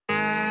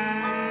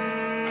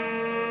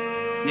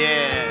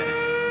Yeah.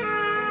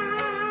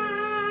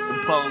 The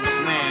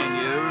Postman,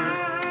 you heard?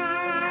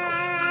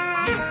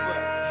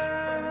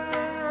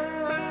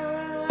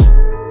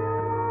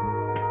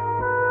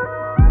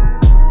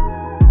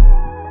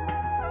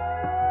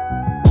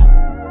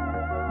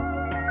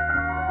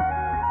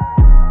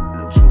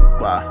 The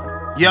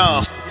Jukebox.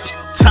 Yo.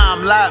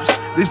 Time lapse,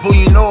 before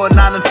you know it,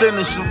 now I'm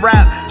finished the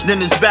rap.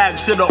 Then it's back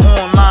to the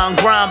online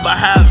grind,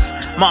 perhaps.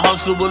 My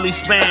hustle will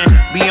expand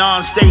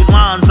beyond state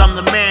lines, I'm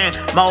the man.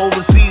 My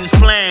overseas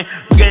plan,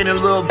 gaining a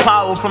little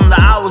power from the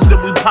hours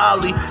that we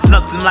poly.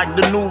 Nothing like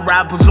the new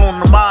rappers on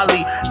the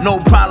Molly. No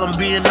problem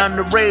being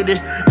underrated,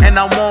 and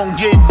I won't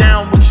get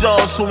down with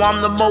y'all, so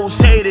I'm the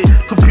most hated.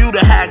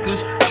 Computer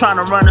hackers trying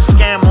to run a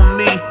scam on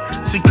me.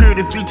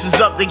 Security features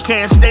up, they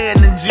can't stand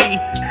the G.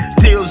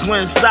 Deals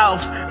went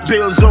south,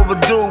 bills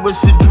overdue,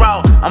 it's a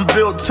drought. I'm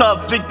built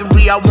tough,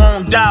 victory I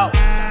won't doubt.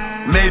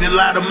 Made a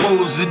lot of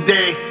moves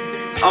today.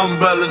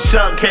 Umbrella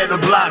Chuck had to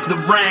block the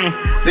rain.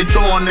 They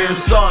throwing in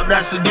salt,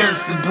 that's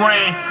against the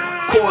grain.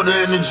 Quarter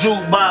in the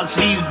jukebox,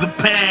 ease the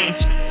pain.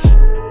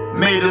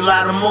 Made a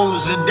lot of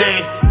moves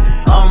today.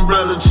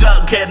 Umbrella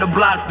Chuck had to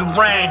block the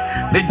rain.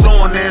 They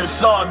throwing in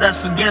salt,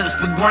 that's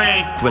against the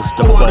grain.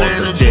 Quarter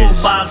in the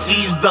jukebox,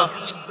 ease the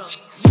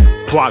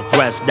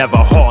progress never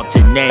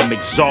halted, name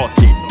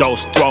exalted.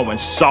 Those throwing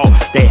salt,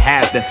 they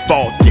have been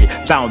faulted.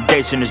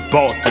 Foundation is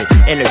bolted,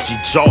 energy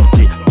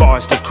jolted. Far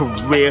as the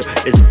career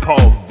is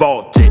pole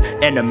vaulted.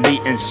 Enemy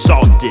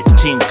insulted,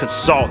 team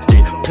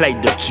consulted. Play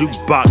the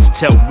jukebox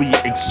till we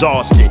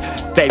exhausted.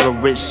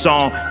 Favorite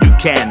song, you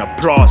can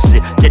applaud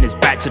it. Then it's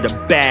back to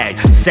the bag,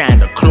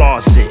 Santa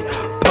Closet.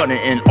 Putting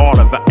in all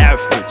of our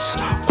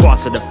efforts.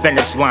 Crossing the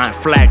finish line,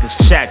 flag is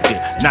checkered.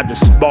 Not the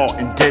small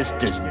in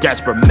distance,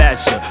 desperate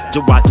measure.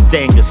 Do our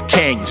thing as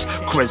kings,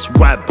 Chris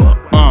Webber.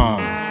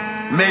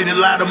 Made a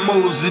lot of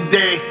moves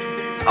today.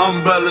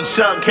 Umbrella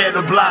Chuck had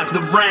to block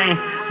the rain.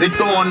 They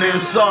throwing in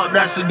salt,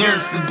 that's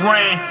against the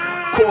grain.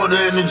 Quarter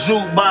in the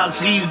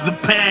jukebox, ease the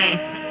pain.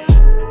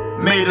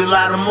 Made a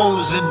lot of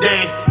moves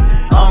today.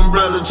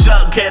 Umbrella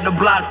Chuck had to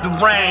block the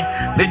rain.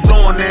 They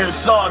throwing in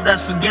salt,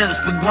 that's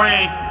against the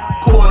grain.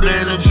 Quarter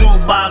in the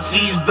jukebox,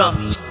 ease the